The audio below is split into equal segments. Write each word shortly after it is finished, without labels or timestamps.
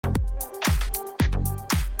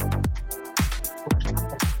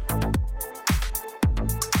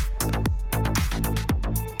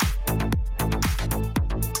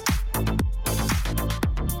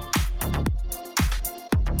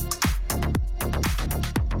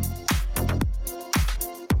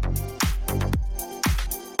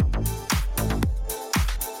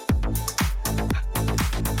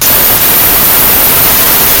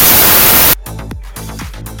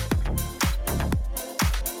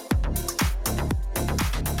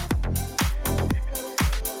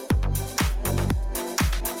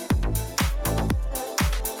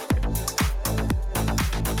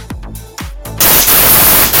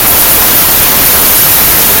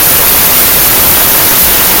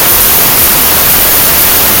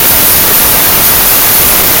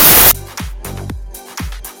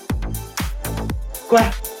Quoi?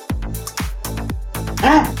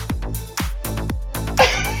 Hein?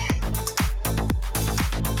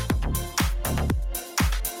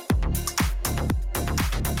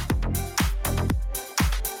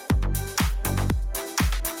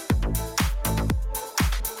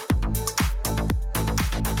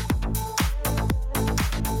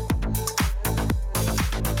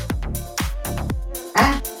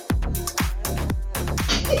 Hein?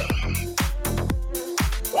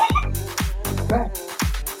 Quoi?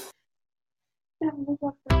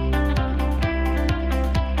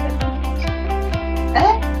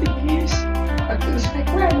 Hein? Ok, je fais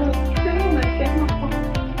quoi là?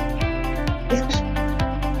 Qu'est-ce que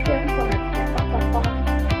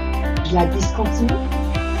je la discontinue?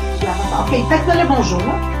 Je la repars. Ok, faites-moi le bonjour.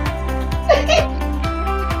 Là.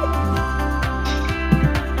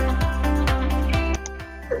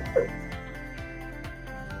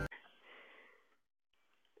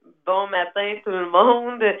 Bon matin tout le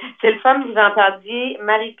monde. C'est le fun que vous entendiez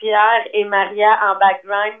Marie-Pierre et Maria en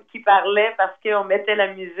background qui parlaient parce qu'on mettait la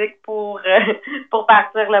musique pour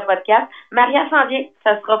partir le podcast. Maria s'en vient,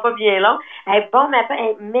 ça sera pas bien long. Bon matin,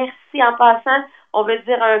 merci en passant. On veut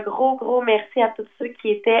dire un gros merci à tous ceux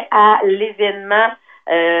qui étaient à l'événement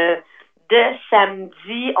de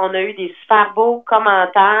samedi. On a eu des super beaux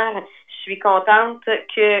commentaires. Je suis contente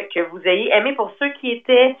que vous ayez aimé. Pour ceux qui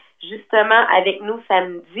étaient justement avec nous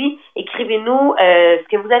samedi, écrivez-nous ce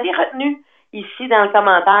que vous avez retenu ici dans le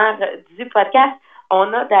commentaire du podcast.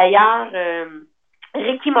 On a d'ailleurs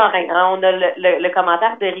Ricky Morin. Hein, on a le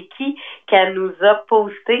commentaire de Ricky qu'elle nous a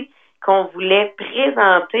posté, qu'on voulait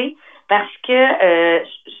présenter parce que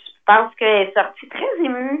je pense qu'elle est sortie très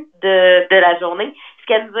émue de la journée. Ce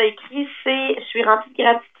qu'elle nous a écrit, c'est « Je suis remplie de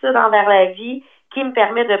gratitude envers la vie qui me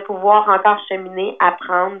permet de pouvoir encore cheminer,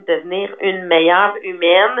 apprendre, devenir une meilleure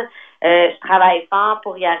humaine. Je travaille fort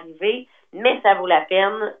pour y arriver, mais ça vaut la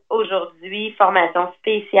peine. Aujourd'hui, formation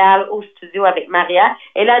spéciale au studio avec Maria.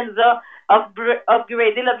 Et là, elle nous a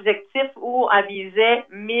upgradé l'objectif où on visait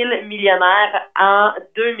 1000 millionnaires en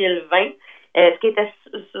 2020. Ce qui était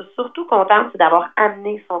surtout contente, c'est d'avoir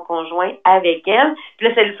amené son conjoint avec elle. Puis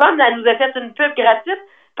là, c'est le fun, elle nous a fait une pub gratuite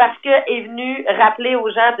parce qu'elle est venue rappeler aux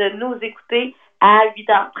gens de nous écouter à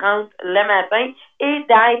 8h30 le matin et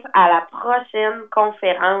d'être à la prochaine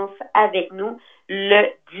conférence avec nous le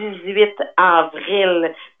 18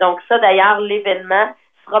 avril. Donc ça, d'ailleurs, l'événement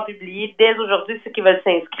sera publié dès aujourd'hui. Ceux qui veulent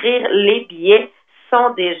s'inscrire, les billets sont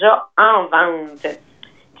déjà en vente.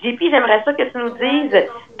 JP, j'aimerais ça que tu nous dises,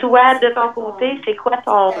 toi, de ton côté, c'est quoi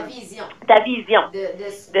ta vision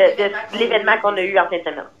de l'événement qu'on a eu en fin de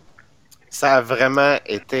semaine? Ça a vraiment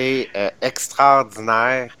été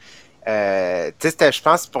extraordinaire. C'était, je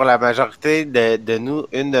pense, pour la majorité de nous,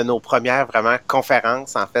 une de nos premières vraiment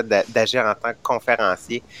conférences, en fait, d'agir en tant que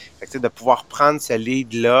conférencier. Fait que, de pouvoir prendre ce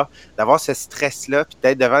lead-là, d'avoir ce stress-là, puis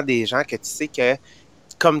d'être devant des gens que tu sais que,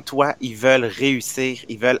 comme toi, ils veulent réussir,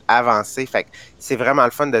 ils veulent avancer. Fait que c'est vraiment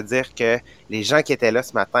le fun de dire que les gens qui étaient là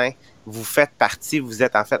ce matin, vous faites partie, vous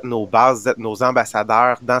êtes en fait nos bases, vous êtes nos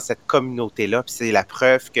ambassadeurs dans cette communauté-là. Puis c'est la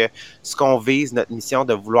preuve que ce qu'on vise, notre mission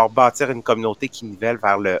de vouloir bâtir une communauté qui nivelle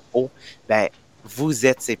vers le haut, ben vous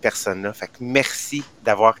êtes ces personnes-là. Fait que merci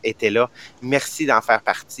d'avoir été là. Merci d'en faire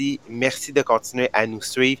partie. Merci de continuer à nous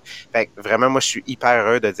suivre. Fait que vraiment, moi, je suis hyper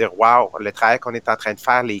heureux de dire, wow, le travail qu'on est en train de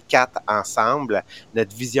faire, les 4 ensemble,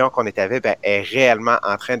 notre vision qu'on avait, ben, est réellement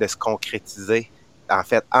en train de se concrétiser. En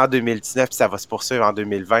fait, en 2019, puis ça va se poursuivre en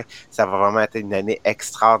 2020. Ça va vraiment être une année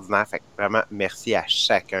extraordinaire. Fait que vraiment, merci à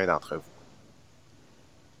chacun d'entre vous.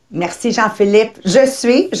 Merci Jean-Philippe. Je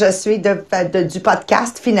suis du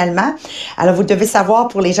podcast finalement. Alors vous devez savoir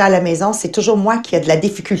pour les gens à la maison, c'est toujours moi qui ai de la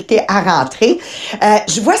difficulté à rentrer.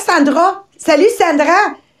 Je vois Sandra. Salut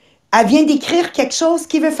Sandra. Elle vient d'écrire quelque chose.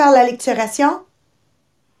 Qui veut faire la lecturation?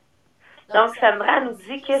 Donc Sandra nous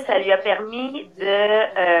dit que ça lui a permis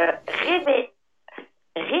de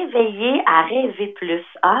réveiller à rêver plus.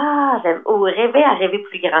 Ah, j'aime. Ou rêver à rêver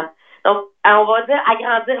plus grand. Donc on va dire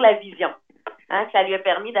agrandir la vision. Hein, ça lui a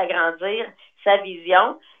permis d'agrandir sa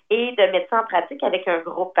vision et de mettre ça en pratique avec un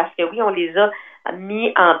groupe. Parce que oui, on les a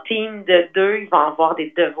mis en team de 2. Ils vont avoir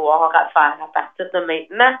des devoirs à faire à partir de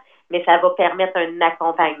maintenant, mais ça va permettre un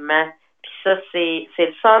accompagnement. Puis ça, c'est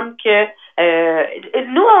le fun que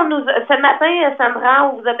nous, ce matin, Sandra,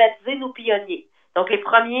 on vous a baptisé nos pionniers. Donc, les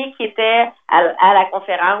premiers qui étaient à la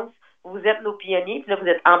conférence, vous êtes nos pionniers, puis là, vous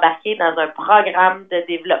êtes embarqués dans un programme de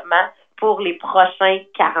développement pour les prochains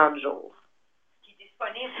 40 jours.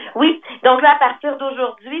 Oui, donc là, à partir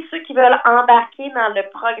d'aujourd'hui, ceux qui veulent embarquer dans le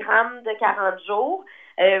programme de 40 jours,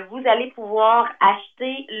 vous allez pouvoir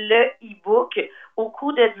acheter le e-book au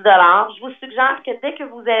coût de 10 $. Je vous suggère que dès que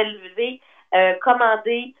vous allez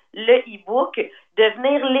commander le e-book, de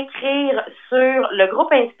venir l'écrire sur le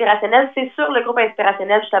groupe inspirationnel. C'est sur le groupe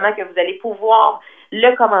inspirationnel, justement, que vous allez pouvoir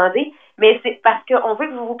le commander, mais c'est parce qu'on veut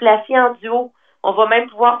que vous vous placiez en duo. On va même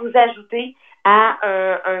pouvoir vous ajouter à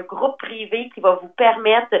un groupe privé qui va vous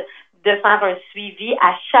permettre de faire un suivi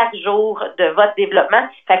à chaque jour de votre développement.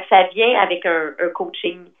 Fait que ça vient avec un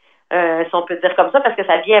coaching, si on peut dire comme ça, parce que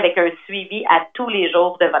ça vient avec un suivi à tous les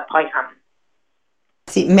jours de votre programme.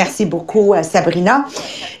 Merci beaucoup, Sabrina.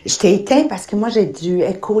 Je t'ai éteint parce que moi, j'ai du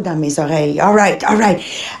écho dans mes oreilles. All right, all right.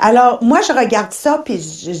 Alors, moi, je regarde ça, puis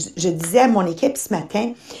je disais à mon équipe ce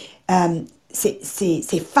matin,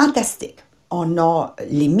 c'est fantastique. On a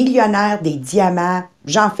les millionnaires des diamants,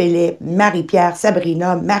 Jean-Philippe, Marie-Pierre,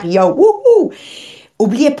 Sabrina, Maria. Wouhou!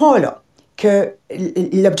 Oubliez pas, là, que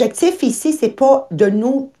l'objectif ici, c'est pas de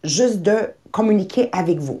nous juste de communiquer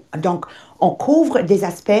avec vous. Donc, on couvre des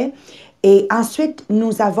aspects. Et ensuite,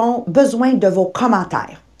 nous avons besoin de vos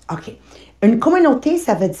commentaires. OK. Une communauté,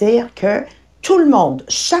 ça veut dire que tout le monde,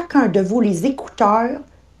 chacun de vous, les écouteurs,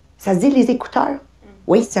 ça se dit les écouteurs?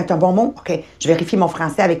 Oui, c'est un bon mot? OK. Je vérifie mon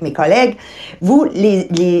français avec mes collègues. Vous,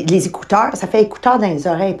 les écouteurs, ça fait écouteurs dans les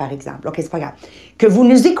oreilles, par exemple. OK, c'est pas grave. Que vous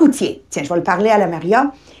nous écoutiez. Tiens, je vais le parler à la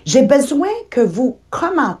Maria. J'ai besoin que vous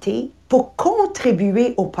commentez pour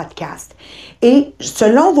contribuer au podcast. Et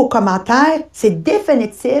selon vos commentaires, c'est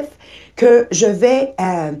définitif que je vais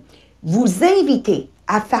vous inviter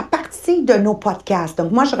à faire partie de nos podcasts.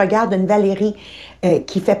 Donc, moi, je regarde une Valérie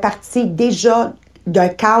qui fait partie déjà d'un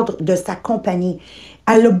cadre de sa compagnie.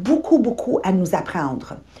 Elle a beaucoup, beaucoup à nous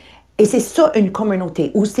apprendre. Et c'est ça, une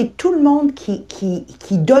communauté, où c'est tout le monde qui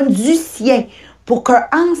donne du sien pour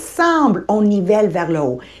qu'ensemble, on nivelle vers le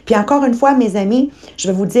haut. Puis encore une fois, mes amis, je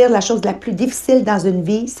vais vous dire, la chose la plus difficile dans une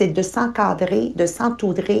vie, c'est de s'encadrer, de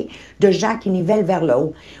s'entourer de gens qui nivellent vers le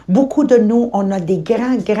haut. Beaucoup de nous, on a des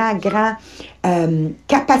grands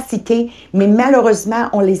capacités, mais malheureusement,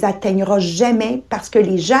 on les atteignera jamais parce que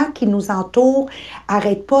les gens qui nous entourent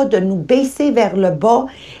n'arrêtent pas de nous baisser vers le bas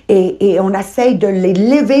et on essaye de les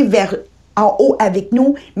lever vers en haut avec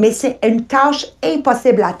nous, mais c'est une tâche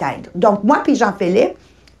impossible à atteindre. Donc, moi puis Jean-Philippe,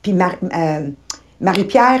 puis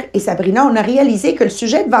Marie-Pierre et Sabrina, on a réalisé que le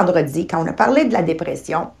sujet de vendredi, quand on a parlé de la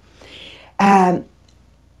dépression,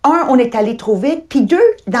 on est allé trop vite, puis deux,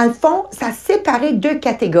 dans le fond, ça séparait deux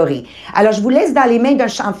catégories. Alors, je vous laisse dans les mains d'un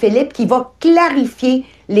Jean-Philippe qui va clarifier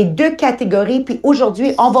les deux catégories, puis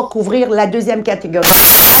aujourd'hui, on va couvrir la deuxième catégorie.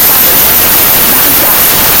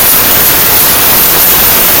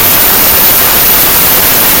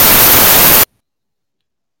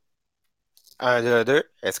 Un, deux, deux.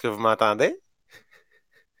 Est-ce que vous m'entendez?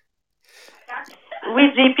 Oui,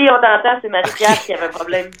 JP, on t'entend, c'est Marie-Pierre qui avait un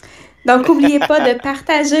problème. Donc, n'oubliez pas de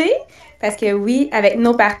partager, parce que oui, avec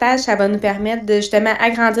nos partages, ça va nous permettre de justement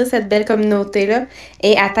agrandir cette belle communauté-là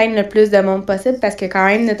et atteindre le plus de monde possible, parce que quand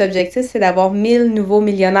même, notre objectif, c'est d'avoir 1000 nouveaux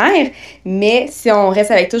millionnaires, mais si on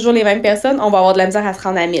reste avec toujours les mêmes personnes, on va avoir de la misère à se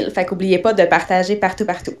rendre à 1000. Fait qu'oubliez pas de partager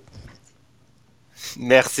partout.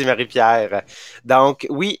 Merci Marie-Pierre. Donc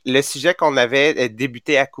oui, le sujet qu'on avait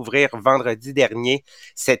débuté à couvrir vendredi dernier,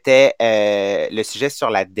 c'était le sujet sur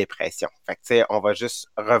la dépression. Fait que tu sais, on va juste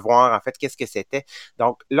revoir en fait qu'est-ce que c'était.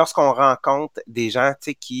 Donc lorsqu'on rencontre des gens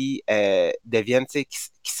tu sais qui deviennent tu sais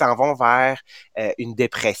qui s'en vont vers une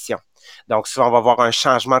dépression. Donc, souvent, on va voir un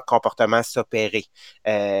changement de comportement s'opérer.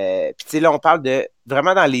 Puis, tu sais, là, on parle de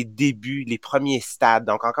vraiment dans les débuts, les premiers stades.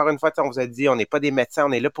 Donc, encore une fois, on vous a dit, on n'est pas des médecins,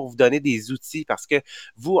 on est là pour vous donner des outils parce que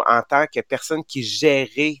vous, en tant que personne qui gère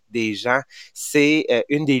des gens, c'est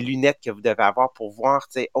une des lunettes que vous devez avoir pour voir,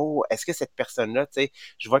 tu sais, oh, est-ce que cette personne-là, tu sais,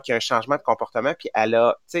 je vois qu'il y a un changement de comportement, puis elle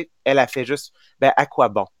a, tu sais, elle a fait juste, ben, à quoi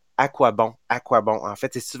bon? À quoi bon? À quoi bon? En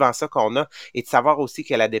fait, c'est souvent ça qu'on a. Et de savoir aussi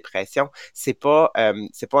que la dépression, c'est pas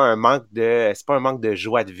un manque de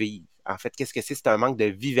joie de vivre. En fait, qu'est-ce que c'est? C'est un manque de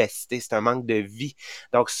vivacité, c'est un manque de vie.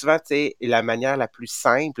 Donc, souvent, tu sais, la manière la plus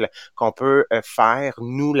simple qu'on peut faire,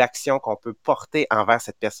 nous, l'action qu'on peut porter envers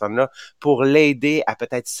cette personne-là pour l'aider à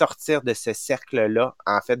peut-être sortir de ce cercle-là,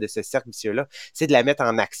 en fait, de ce cercle vicieux-là, c'est de la mettre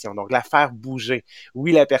en action. Donc, la faire bouger.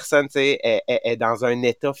 Oui, la personne, tu sais, est dans un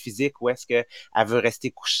état physique où est-ce qu'elle veut rester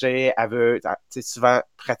couchée, elle veut, tu sais, souvent,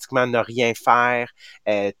 pratiquement ne rien faire,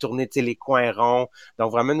 tourner, tu sais, les coins ronds.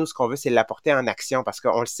 Donc, vraiment, nous, ce qu'on veut, c'est l'apporter en action parce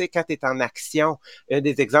qu'on le sait, quand tu es en action, un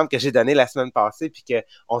des exemples que j'ai donné la semaine passée puis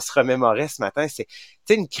qu'on se remémorait ce matin, c'est, tu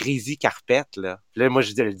sais, une crazy carpette, là. Là, moi,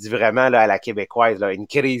 je le dis vraiment, là, à la québécoise, là, une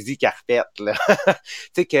crazy carpette, là. Tu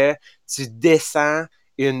sais, que tu descends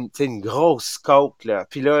une grosse côte, là.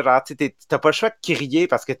 Puis là, genre, tu sais, t'as pas le choix de crier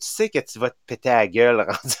parce que tu sais que tu vas te péter la gueule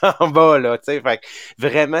rendu en bas, là, tu sais. Fait que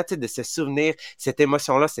vraiment, tu sais, de se souvenir, cette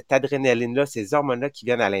émotion-là, cette adrénaline-là, ces hormones-là qui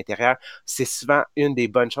viennent à l'intérieur, c'est souvent une des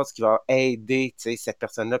bonnes choses qui va aider, tu sais, cette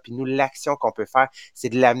personne-là. Puis nous, l'action qu'on peut faire, c'est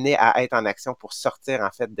de l'amener à être en action pour sortir,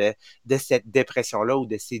 en fait, de cette dépression-là ou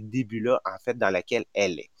de ces débuts-là, en fait, dans laquelle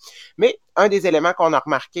elle est. Mais un des éléments qu'on a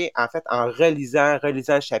remarqué, en fait, en relisant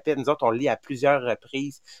le chapitre, nous autres, on le lit à plusieurs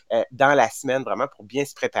reprises dans la semaine, vraiment pour bien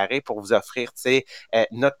se préparer, pour vous offrir, tu sais,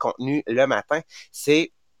 notre contenu le matin,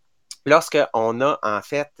 c'est lorsqu'on a, en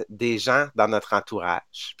fait, des gens dans notre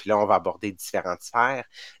entourage, puis là, on va aborder différentes sphères,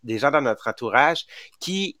 des gens dans notre entourage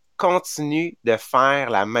qui continuent de faire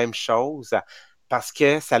la même chose parce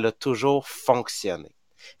que ça a toujours fonctionné.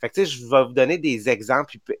 Fait que, tu sais, je vais vous donner des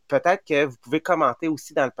exemples. Peut-être que vous pouvez commenter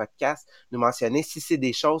aussi dans le podcast, nous mentionner si c'est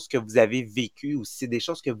des choses que vous avez vécues ou si c'est des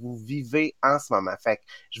choses que vous vivez en ce moment. Fait que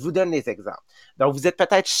je vous donne les exemples. Donc, vous êtes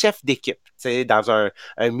peut-être chef d'équipe, tu sais, dans un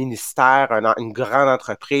ministère, une grande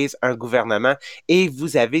entreprise, un gouvernement, et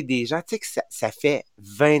vous avez des gens, tu sais, que ça fait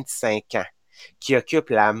 25 ans qui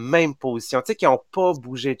occupent la même position, tu sais, qui n'ont pas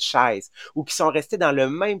bougé de chaise ou qui sont restés dans le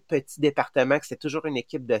même petit département, que c'est toujours une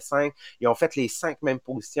équipe de 5. Ils ont fait les 5 mêmes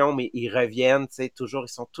positions, mais ils reviennent, tu sais, toujours,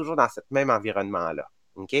 ils sont toujours dans ce même environnement-là.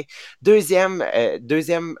 OK? Deuxième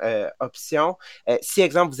option, si,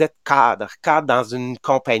 exemple, vous êtes cadre dans une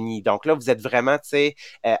compagnie. Donc là, vous êtes vraiment, tu sais,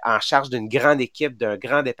 en charge d'une grande équipe, d'un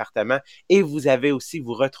grand département et vous avez aussi,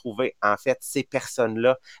 vous retrouvez, en fait, ces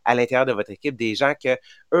personnes-là à l'intérieur de votre équipe, des gens que,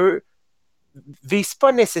 eux, vise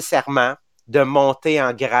pas nécessairement de monter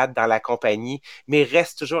en grade dans la compagnie, mais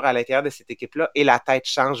reste toujours à l'intérieur de cette équipe-là et la tête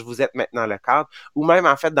change, vous êtes maintenant le cadre, ou même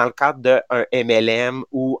en fait dans le cadre d'un MLM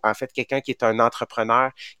ou en fait quelqu'un qui est un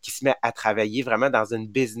entrepreneur qui se met à travailler vraiment dans une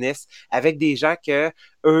business avec des gens que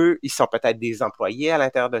eux, ils sont peut-être des employés à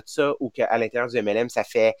l'intérieur de ça ou qu'à l'intérieur du MLM, ça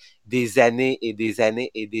fait des années et des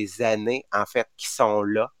années et des années en fait qui sont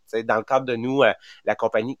là. T'sais, dans le cadre de nous, la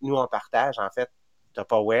compagnie que nous on partage en fait,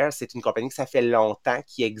 Tupperware, c'est une compagnie que ça fait longtemps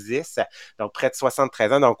qui existe, donc près de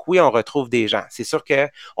 73 ans. Donc oui, on retrouve des gens. C'est sûr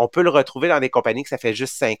qu'on peut le retrouver dans des compagnies que ça fait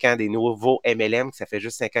juste 5 ans, des nouveaux MLM que ça fait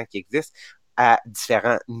juste 5 ans qui existent à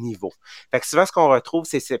différents niveaux. Fait que souvent, ce qu'on retrouve,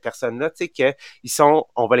 c'est ces personnes-là, tu sais, qu'ils sont,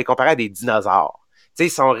 on va les comparer à des dinosaures. Tu sais,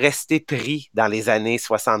 ils sont restés pris dans les années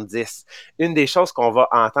 70. Une des choses qu'on va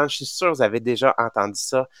entendre, je suis sûr que vous avez déjà entendu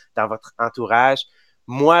ça dans votre entourage,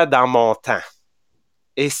 moi, dans mon temps.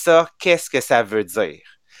 Et ça, qu'est-ce que ça veut dire?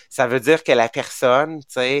 Ça veut dire que la personne, tu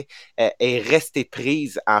sais, est restée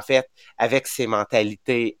prise, en fait, avec ses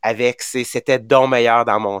mentalités, avec c'était donc meilleur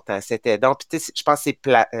dans mon temps, c'était donc, puis tu sais, je pense que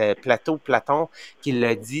c'est Platon qui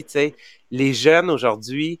l'a dit, tu sais, les jeunes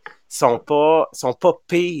aujourd'hui sont pas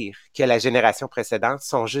pires que la génération précédente,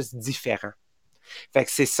 sont juste différents. Fait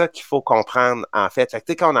que c'est ça qu'il faut comprendre, en fait. Fait que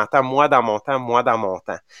tu sais, quand on entend moi dans mon temps, moi dans mon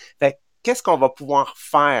temps. Fait que qu'est-ce qu'on va pouvoir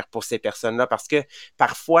faire pour ces personnes-là? Parce que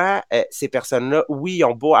parfois, ces personnes-là, oui, ils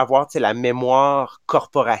ont beau avoir la mémoire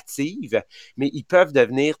corporative, mais ils peuvent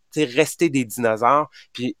devenir, rester des dinosaures,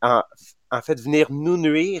 puis en fait, venir nous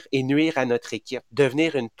nuire et nuire à notre équipe,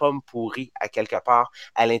 devenir une pomme pourrie à quelque part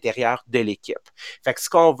à l'intérieur de l'équipe. Fait que ce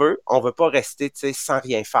qu'on veut, on veut pas rester, sans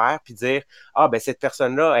rien faire puis dire, ah, ben, cette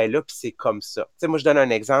personne-là, elle est là puis c'est comme ça. Tu sais, moi, je donne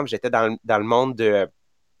un exemple, j'étais dans le monde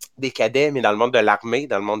des cadets, mais dans le monde de l'armée,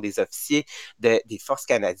 dans le monde des officiers, des forces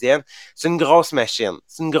canadiennes. C'est une grosse machine.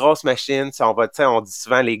 C'est une grosse machine. On dit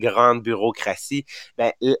souvent les grandes bureaucraties.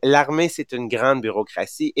 Ben, l'armée, c'est une grande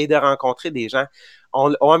bureaucratie. Et de rencontrer des gens,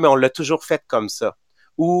 ouais, mais on l'a toujours fait comme ça.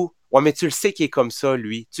 Ou, ouais, mais tu le sais qu'il est comme ça,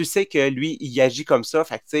 lui. Tu sais que lui, il agit comme ça.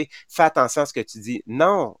 Fait que, tu sais, fais attention à ce que tu dis.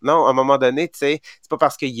 Non, non, à un moment donné, tu sais, c'est pas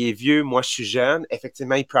parce qu'il est vieux, moi, je suis jeune.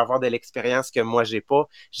 Effectivement, il peut avoir de l'expérience que moi, j'ai pas.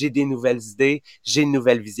 J'ai des nouvelles idées, j'ai une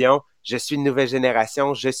nouvelle vision. Je suis une nouvelle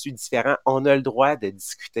génération, je suis différent. On a le droit de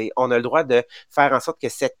discuter. On a le droit de faire en sorte que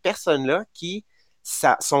cette personne-là qui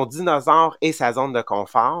son dinosaure et sa zone de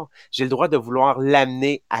confort, j'ai le droit de vouloir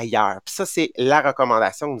l'amener ailleurs. Puis ça, c'est la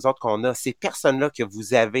recommandation que nous autres qu'on a. Ces personnes-là que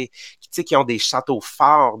vous avez, qui ont des châteaux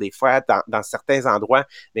forts des fois dans certains endroits,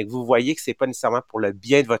 mais que vous voyez que c'est pas nécessairement pour le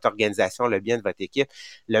bien de votre organisation, le bien de votre équipe.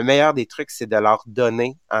 Le meilleur des trucs, c'est de leur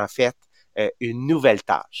donner, en fait, une nouvelle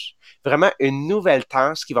tâche. Vraiment une nouvelle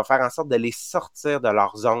tâche qui va faire en sorte de les sortir de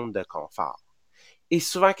leur zone de confort. Et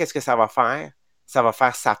souvent, qu'est-ce que ça va faire? Ça va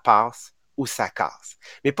faire ça passe ou ça casse.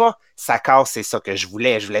 Mais pas ça casse, c'est ça que je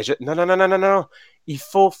voulais juste. Non, non, non, non, non, non. il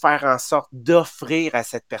faut faire en sorte d'offrir à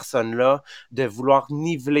cette personne-là de vouloir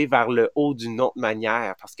niveler vers le haut d'une autre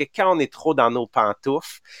manière. Parce que quand on est trop dans nos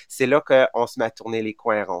pantoufles, c'est là qu'on se met à tourner les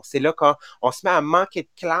coins ronds. C'est là qu'on se met à manquer de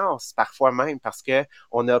classe parfois même parce que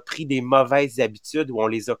on a pris des mauvaises habitudes ou on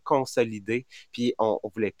les a consolidées, puis on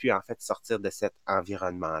voulait plus en fait sortir de cet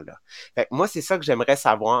environnement-là. Fait que moi, c'est ça que j'aimerais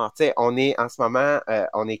savoir. Tu sais, on est en ce moment,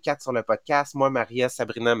 on est 4 sur le podcast, moi, Maria,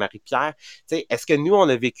 Sabrina, Marie-Pierre. Tu sais, est-ce que nous, on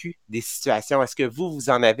a vécu des situations? Est-ce que vous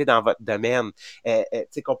en avez dans votre domaine? Tu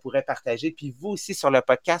sais, qu'on pourrait partager. Puis vous aussi sur le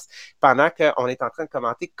podcast, pendant qu'on est en train de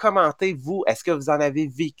commenter, commentez-vous. Est-ce que vous en avez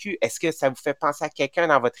vécu? Est-ce que ça vous fait penser à quelqu'un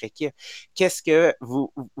dans votre équipe? Qu'est-ce que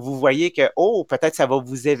vous voyez que, oh, peut-être ça va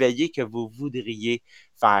vous éveiller que vous voudriez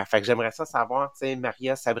faire? Fait que j'aimerais ça savoir, tu sais,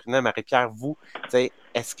 Maria, Sabrina, Marie-Pierre, vous, tu sais,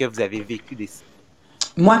 est-ce que vous avez vécu des...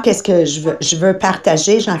 Moi, qu'est-ce que je veux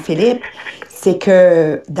partager, Jean-Philippe, c'est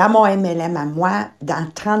que dans mon MLM à moi, dans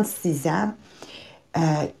 36 ans,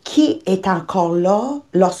 qui est encore là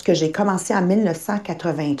lorsque j'ai commencé en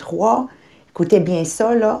 1983? Écoutez bien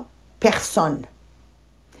ça, là, personne.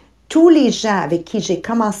 Tous les gens avec qui j'ai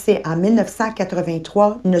commencé en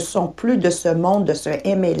 1983 ne sont plus de ce monde, de ce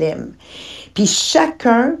MLM. Puis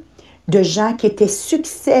chacun de gens qui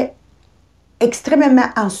étaient extrêmement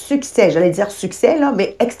en succès, j'allais dire succès, là,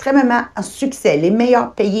 mais extrêmement en succès, les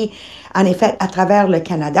meilleurs pays, en effet, à travers le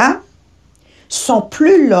Canada, sont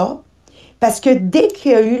plus là parce que dès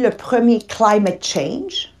qu'il y a eu le premier climate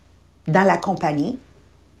change dans la compagnie,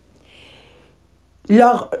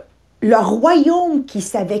 leur royaume qui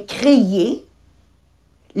s'avait créé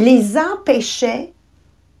les empêchait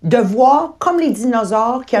de voir, comme les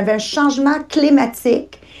dinosaures, qu'il y avait un changement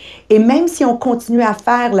climatique. Et même si on continuait à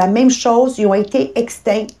faire la même chose, ils ont été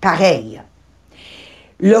extincts pareil.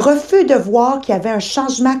 Le refus de voir qu'il y avait un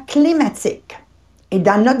changement climatique. Et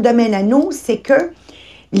dans notre domaine à nous, c'est que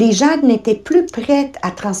les gens n'étaient plus prêts à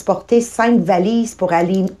transporter 5 valises pour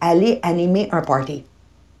aller animer un party.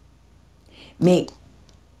 Mais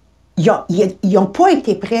ils n'ont pas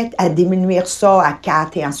été prêts à diminuer ça à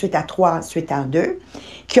 4 et ensuite à 3, ensuite à 2,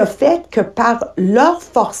 qui a fait que par leur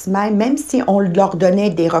force même si on leur donnait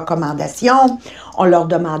des recommandations, on leur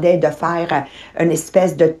demandait de faire une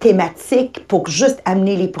espèce de thématique pour juste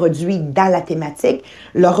amener les produits dans la thématique,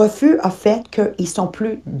 le refus a fait qu'ils ne sont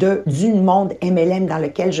plus du monde MLM dans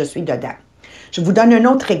lequel je suis dedans. Je vous donne un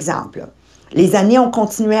autre exemple. Les années ont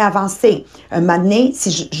continué à avancer. Un moment donné,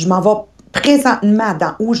 si je m'en vais présentement,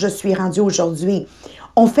 dans où je suis rendue aujourd'hui,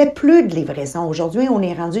 on ne fait plus de livraison. Aujourd'hui, on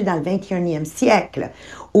est rendu dans le 21e siècle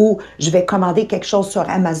où je vais commander quelque chose sur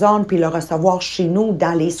Amazon puis le recevoir chez nous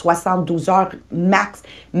dans les 72 heures max,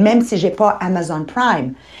 même si je n'ai pas Amazon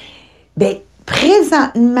Prime. Bien,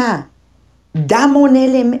 présentement, dans mon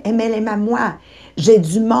MLM à moi, j'ai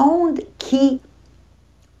du monde qui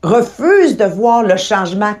refuse de voir le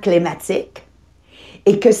changement climatique.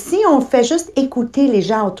 Et que si on fait juste écouter les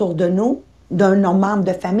gens autour de nous, de nos membres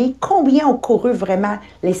de famille, combien ont couru vraiment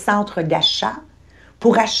les centres d'achat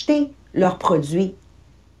pour acheter leurs produits,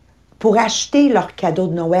 pour acheter leurs cadeaux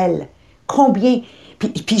de Noël? Combien?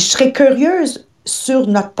 Puis je serais curieuse sur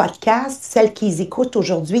notre podcast, celles qui écoutent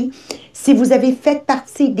aujourd'hui, si vous avez fait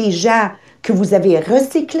partie des gens que vous avez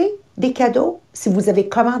recyclé des cadeaux, si vous avez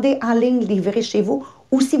commandé en ligne, livré chez vous,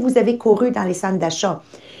 ou si vous avez couru dans les centres d'achat.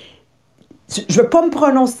 Je ne veux pas me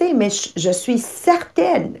prononcer, mais je suis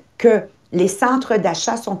certaine que les centres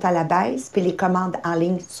d'achat sont à la baisse et les commandes en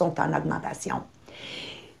ligne sont en augmentation.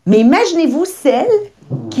 Mais imaginez-vous celles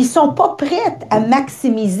qui ne sont pas prêtes à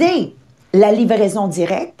maximiser la livraison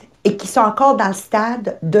directe et qui sont encore dans le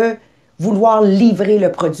stade de vouloir livrer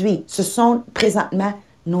le produit. Ce sont présentement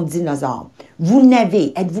nos dinosaures.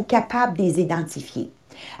 Êtes-vous capable de les identifier?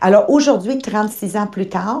 Alors aujourd'hui, 36 ans plus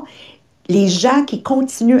tard, les gens qui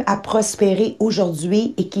continuent à prospérer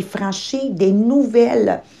aujourd'hui et qui franchissent des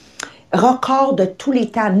nouvelles records de tous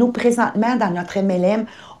les temps. Nous, présentement, dans notre MLM,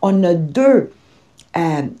 on a 2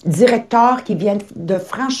 directeurs qui viennent de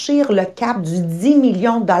franchir le cap du 10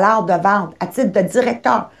 millions de dollars de vente à titre de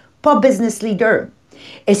directeur, pas business leader.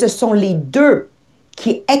 Et ce sont les 2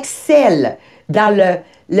 qui excellent dans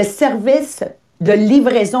le service de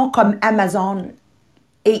livraison comme Amazon.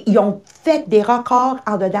 Et ils ont fait des records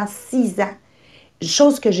en dedans 6 ans.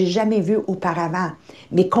 Chose que je n'ai jamais vue auparavant.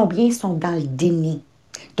 Mais combien sont dans le déni?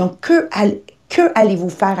 Donc, que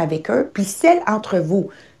allez-vous faire avec eux? Puis celles entre vous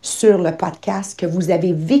sur le podcast que vous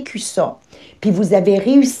avez vécu ça, puis vous avez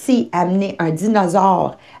réussi à amener un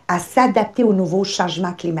dinosaure à s'adapter aux nouveaux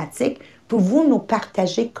changements climatiques, pouvez-vous nous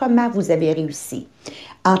partager comment vous avez réussi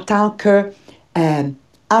en tant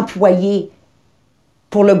qu'employé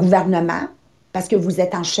pour le gouvernement, parce que vous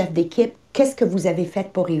êtes en chef d'équipe qu'est-ce que vous avez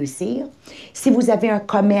fait pour réussir? Si vous avez un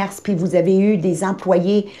commerce puis vous avez eu des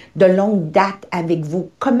employés de longue date avec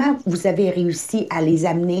vous, comment vous avez réussi à les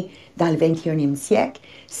amener dans le 21e siècle?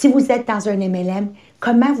 Si vous êtes dans un MLM,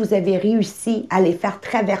 comment vous avez réussi à les faire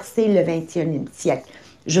traverser le 21e siècle?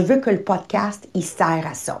 Je veux que le podcast, il sert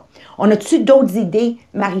à ça. On a-tu d'autres idées,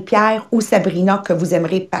 Marie-Pierre ou Sabrina, que vous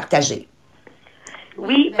aimeriez partager?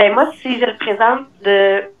 Oui, ben moi, si je le présente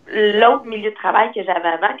de l'autre milieu de travail que j'avais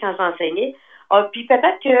avant quand j'enseignais, puis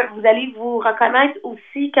peut-être que vous allez vous reconnaître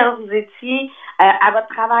aussi quand vous étiez à votre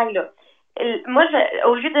travail, là. Moi,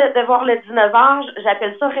 au lieu de voir le dinosaure,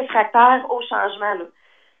 j'appelle ça réfractaire au changement, là.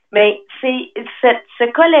 Mais c'est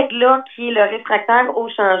ce collègue-là qui est le réfractaire au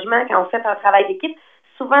changement quand on fait un travail d'équipe,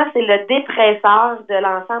 souvent c'est le dépresseur de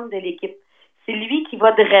l'ensemble de l'équipe. C'est lui qui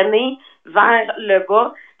va drainer vers le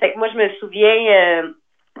bas. Fait que moi, je me souviens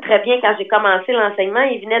très bien quand j'ai commencé l'enseignement,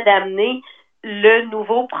 il venait d'amener le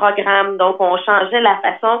nouveau programme. Donc, on changeait la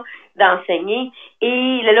façon d'enseigner.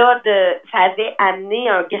 Et là, ça avait amené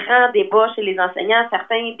un grand débat chez les enseignants.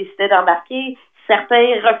 Certains décidaient d'embarquer,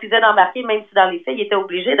 certains refusaient d'embarquer, même si dans les faits, ils étaient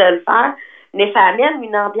obligés de le faire. Mais ça amène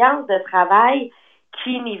une ambiance de travail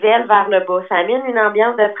qui nivelle vers le bas. Ça amène une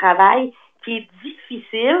ambiance de travail qui est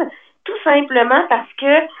difficile, tout simplement parce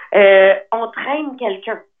que on traîne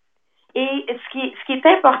quelqu'un. Et ce qui est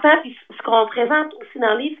important, puis ce qu'on présente aussi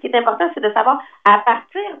dans le livre, ce qui est important, c'est de savoir à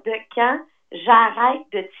partir de quand j'arrête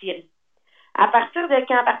de tirer. À partir de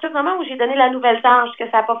quand? À partir du moment où j'ai donné la nouvelle tâche, que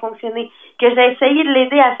ça n'a pas fonctionné, que j'ai essayé de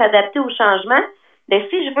l'aider à s'adapter au changement, bien,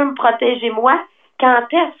 si je veux me protéger moi, quand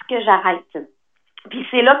est-ce que j'arrête? Puis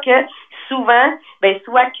c'est là que souvent, ben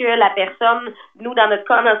soit que la personne, nous, dans notre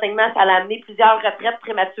cas d'enseignement, ça a amené plusieurs retraites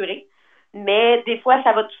prématurées. Mais des fois,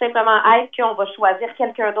 ça va tout simplement être qu'on va choisir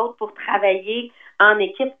quelqu'un d'autre pour travailler en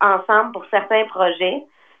équipe ensemble pour certains projets.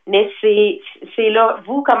 Mais c'est là,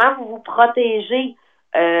 vous, comment vous vous protégez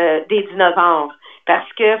des dinosaures? Parce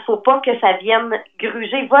que faut pas que ça vienne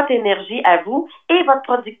gruger votre énergie à vous et votre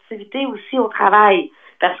productivité aussi au travail.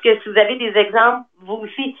 Parce que si vous avez des exemples, vous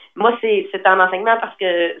aussi, moi, c'est en enseignement parce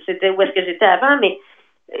que c'était où est-ce que j'étais avant, mais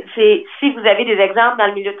c'est si vous avez des exemples dans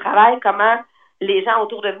le milieu de travail, comment les gens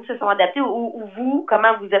autour de vous se sont adaptés ou vous,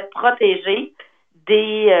 comment vous êtes protégés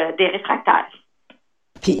des réfractaires.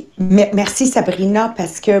 Puis, merci Sabrina,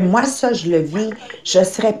 parce que moi, ça, je le vis. Je ne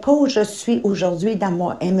serais pas où je suis aujourd'hui dans mon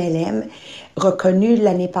MLM. Reconnu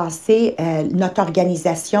l'année passée, notre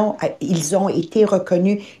organisation, ils ont été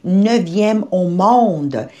reconnus 9e au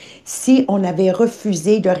monde si on avait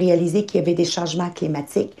refusé de réaliser qu'il y avait des changements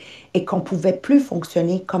climatiques et qu'on ne pouvait plus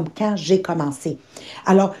fonctionner comme quand j'ai commencé.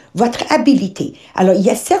 Alors, votre habilité. Alors, il y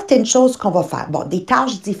a certaines choses qu'on va faire. Bon, des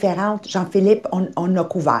tâches différentes, Jean-Philippe, on a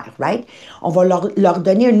couvert, right? On va leur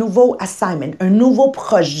donner un nouveau assignment, un nouveau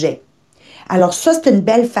projet. Alors ça, c'est une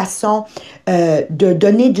belle façon de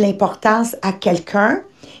donner de l'importance à quelqu'un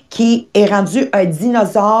qui est rendu un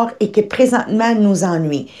dinosaure et qui présentement nous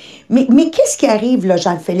ennuie. Mais qu'est-ce qui arrive, là,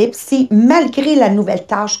 Jean-Philippe, si malgré la nouvelle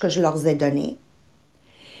tâche que je leur ai donnée,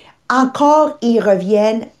 encore ils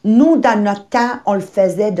reviennent, nous, dans notre temps, on le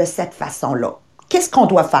faisait de cette façon-là. Qu'est-ce qu'on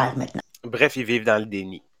doit faire maintenant? Bref, ils vivent dans le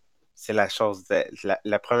déni. C'est la chose,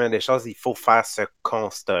 la première des choses, il faut faire ce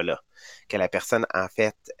constat-là, que la personne, en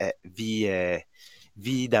fait,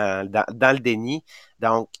 vit dans le déni.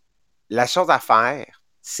 Donc, la chose à faire,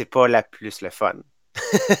 c'est pas la plus le fun.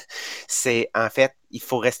 C'est, en fait, il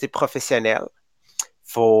faut rester professionnel,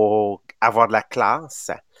 il faut avoir de la classe.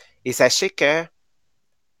 Et sachez que,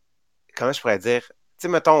 comment je pourrais dire, tu sais,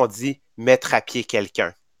 mettons, on dit mettre à pied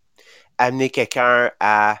quelqu'un, amener quelqu'un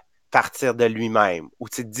à partir de lui-même ou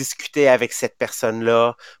discuter avec cette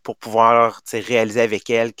personne-là pour pouvoir réaliser avec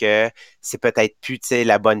elle que c'est peut-être plus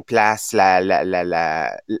la bonne place,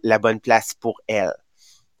 la bonne place pour elle.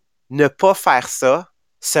 Ne pas faire ça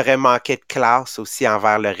serait manquer de classe aussi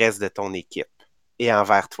envers le reste de ton équipe et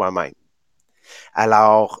envers toi-même.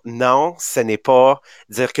 Alors, non, ce n'est pas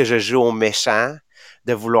dire que je joue au méchant,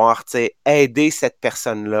 de vouloir aider cette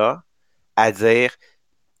personne-là à dire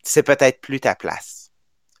c'est peut-être plus ta place.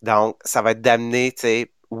 Donc, ça va être d'amener,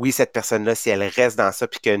 oui, cette personne-là, si elle reste dans ça,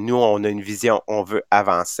 puis que nous, on a une vision, on veut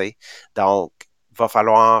avancer. Donc, il va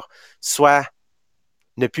falloir soit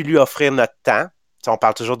ne plus lui offrir notre temps. On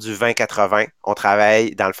parle toujours du 20-80. On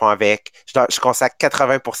travaille, dans le fond, avec... Je consacre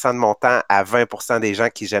 80% de mon temps à 20% des gens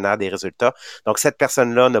qui génèrent des résultats. Donc, cette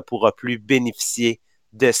personne-là ne pourra plus bénéficier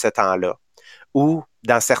de ce temps-là. Ou,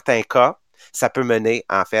 dans certains cas, ça peut mener,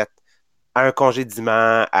 en fait, à un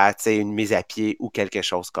congédiement, à une mise à pied ou quelque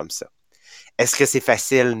chose comme ça. Est-ce que c'est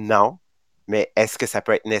facile? Non. Mais est-ce que ça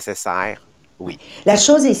peut être nécessaire? Oui. La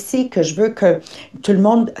chose ici que je veux que tout le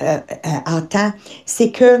monde entend,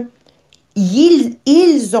 c'est que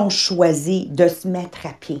ils ont choisi de se mettre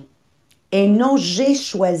à pied. Et non, j'ai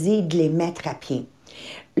choisi de les mettre à pied.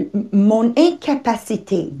 Mon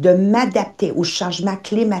incapacité de m'adapter au changement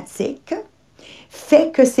climatique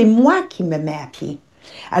fait que c'est moi qui me mets à pied.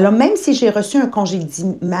 Alors, même si j'ai reçu un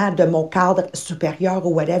congédiement de mon cadre supérieur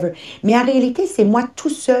ou whatever, mais en réalité, c'est moi tout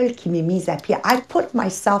seul qui m'ai mise à pied. I put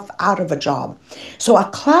myself out of a job. So a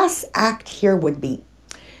class act here would be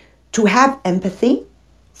to have empathy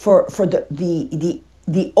for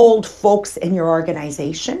the old folks in your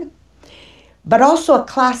organization. But also a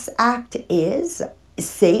class act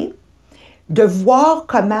c'est de voir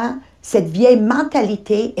comment cette vieille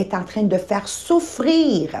mentalité est en train de faire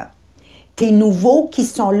souffrir tes nouveaux qui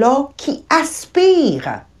sont là, qui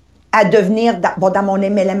aspirent à devenir, dans mon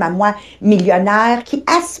MLM à moi, millionnaire, qui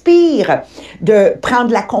aspirent de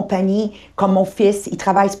prendre la compagnie, comme mon fils, il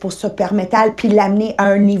travaille pour Supermetal, puis l'amener à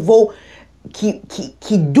un niveau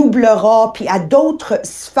qui doublera, puis à d'autres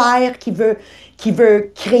sphères qu'il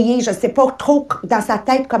veut créer, je ne sais pas trop dans sa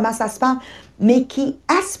tête comment ça se passe, mais qui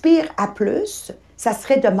aspire à plus, ça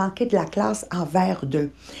serait de manquer de la classe envers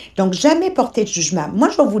d'eux. Donc, jamais porter de jugement. Moi,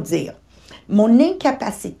 je vais vous dire, mon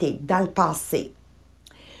incapacité dans le passé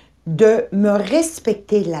de me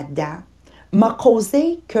respecter là-dedans m'a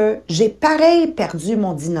causé que j'ai pareil perdu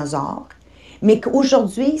mon dinosaure, mais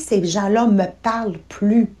qu'aujourd'hui, ces gens-là ne me parlent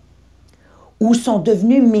plus ou sont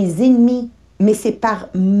devenus mes ennemis. Mais c'est par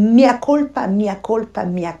mea culpa,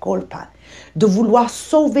 de vouloir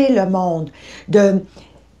sauver le monde,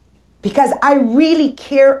 because I really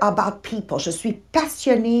care about people. Je suis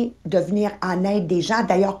passionnée de venir en aide des gens,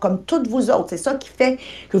 d'ailleurs, comme toutes vous autres. C'est ça qui fait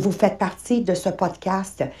que vous faites partie de ce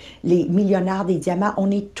podcast, Les Millionnaires des Diamants.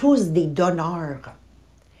 On est tous des donneurs.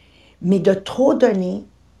 Mais de trop donner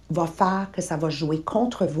va faire que ça va jouer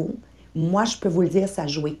contre vous. Moi, je peux vous le dire, ça a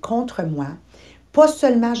joué contre moi. Pas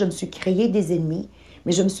seulement je me suis créé des ennemis,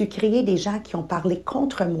 mais je me suis créé des gens qui ont parlé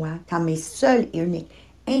contre moi quand mes seules et uniques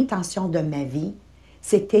intentions de ma vie,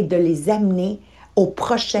 c'était de les amener au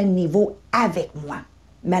prochain niveau avec moi.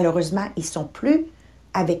 Malheureusement, ils ne sont plus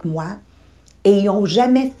avec moi et ils n'ont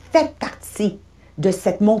jamais fait partie de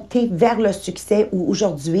cette montée vers le succès où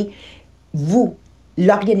aujourd'hui,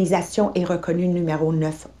 l'organisation est reconnue numéro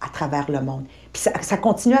 9 à travers le monde. Puis ça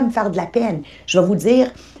continue à me faire de la peine. Je vais vous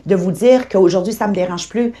dire qu'aujourd'hui, ça ne me dérange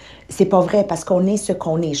plus. C'est pas vrai parce qu'on est ce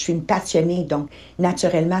qu'on est. Je suis une passionnée, donc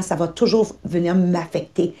naturellement, ça va toujours venir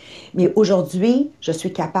m'affecter. Mais aujourd'hui, je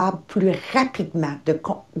suis capable plus rapidement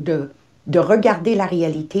de regarder la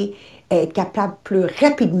réalité et être capable plus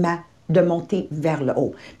rapidement de monter vers le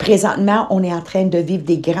haut. Présentement, on est en train de vivre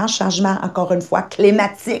des grands changements, encore une fois,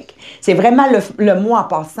 climatiques. C'est vraiment le mot en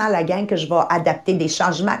passant, la gang, que je vais adapter, des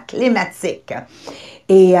changements climatiques.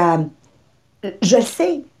 Et je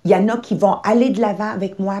sais, il y en a qui vont aller de l'avant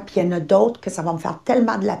avec moi, puis il y en a d'autres que ça va me faire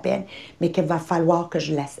tellement de la peine, mais qu'il va falloir que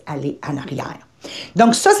je laisse aller en arrière.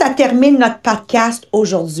 Donc ça termine notre podcast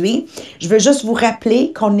aujourd'hui. Je veux juste vous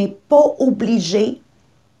rappeler qu'on n'est pas obligé,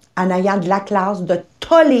 en ayant de la classe, de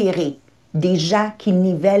tolérer des gens qui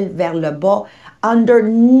nivellent vers le bas under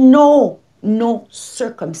no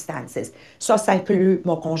circumstances. Ça inclut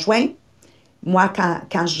mon conjoint. Moi,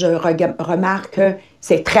 quand je remarque que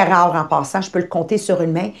c'est très rare en passant, je peux le compter sur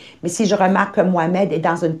une main, mais si je remarque que Mohamed est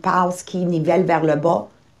dans une passe qui nivelle vers le bas,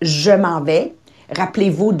 je m'en vais.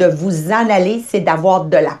 Rappelez-vous, de vous en aller, c'est d'avoir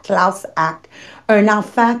de la class act. Un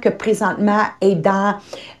enfant que présentement est dans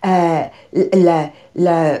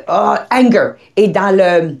anger, est dans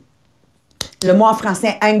le mot en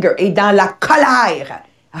français anger, est dans la colère.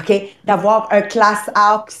 OK? D'avoir un class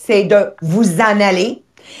act, c'est de vous en aller.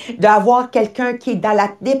 D'avoir quelqu'un qui est dans la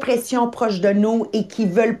dépression proche de nous et qui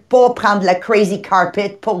ne veut pas prendre le crazy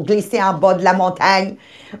carpet pour glisser en bas de la montagne.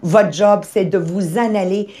 Votre job, c'est de vous en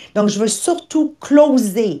aller. Donc, je veux surtout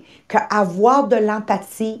closer qu'avoir de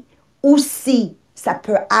l'empathie aussi, ça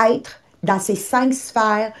peut être dans ces 5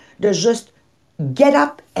 sphères de juste get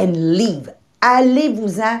up and leave.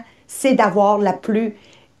 Allez-vous-en, c'est d'avoir la plus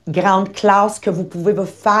grande classe que vous pouvez vous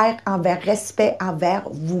faire envers respect envers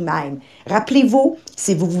vous-même. Rappelez-vous,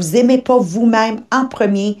 si vous ne vous aimez pas vous-même en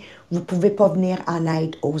premier, vous ne pouvez pas venir en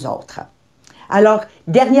aide aux autres. Alors,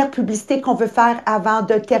 dernière publicité qu'on veut faire avant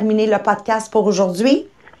de terminer le podcast pour aujourd'hui.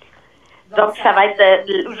 Donc, ça va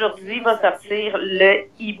être, aujourd'hui va sortir le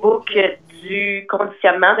e-book du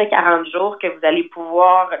conditionnement de 40 jours que vous allez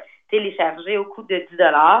pouvoir télécharger au coût de 10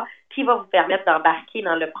 $ qui va vous permettre d'embarquer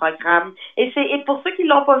dans le programme. Et pour ceux qui ne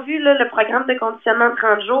l'ont pas vu, là, le programme de conditionnement de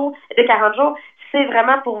 40 jours, c'est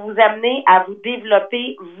vraiment pour vous amener à vous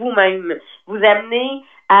développer vous-même, vous amener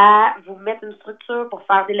à vous mettre une structure pour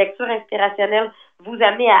faire des lectures inspirationnelles, vous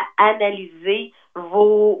amener à analyser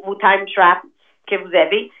vos time traps que vous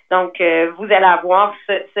avez. Donc, vous allez avoir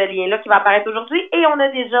ce lien-là qui va apparaître aujourd'hui. Et on a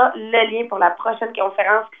déjà le lien pour la prochaine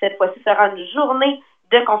conférence qui, cette fois-ci, sera une journée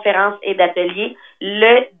de conférences et d'ateliers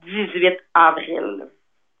le 18 avril.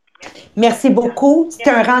 Merci beaucoup. C'est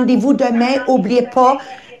un rendez-vous demain. N'oubliez pas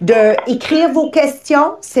d'écrire vos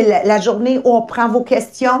questions. C'est la journée où on prend vos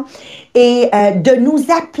questions et de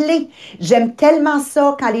nous appeler. J'aime tellement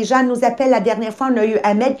ça quand les gens nous appellent. La dernière fois, on a eu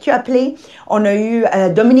Ahmed qui a appelé, on a eu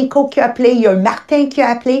Domenico qui a appelé, il y a eu Martin qui a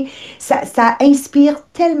appelé. Ça inspire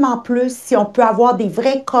tellement plus si on peut avoir des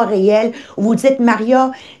vrais cas réels où vous dites,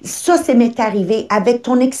 Maria, ça, m'est arrivé avec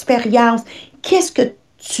ton expérience. Qu'est-ce que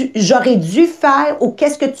j'aurais dû faire ou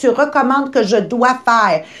qu'est-ce que tu recommandes que je dois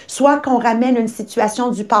faire? Soit qu'on ramène une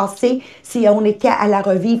situation du passé, si on était à la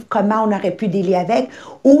revivre, comment on aurait pu délai avec,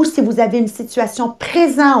 ou si vous avez une situation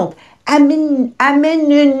présente,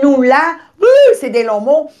 amène-nous-la, c'est des longs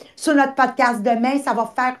mots, sur notre podcast demain. Ça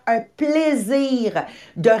va faire un plaisir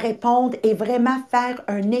de répondre et vraiment faire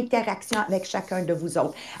une interaction avec chacun de vous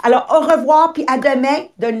autres. Alors, au revoir, puis à demain,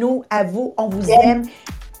 de nous, à vous, on vous aime.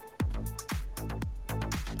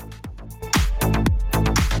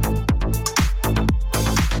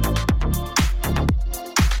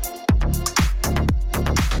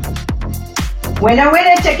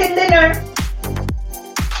 Winner, chicken dinner.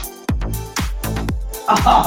 Oh.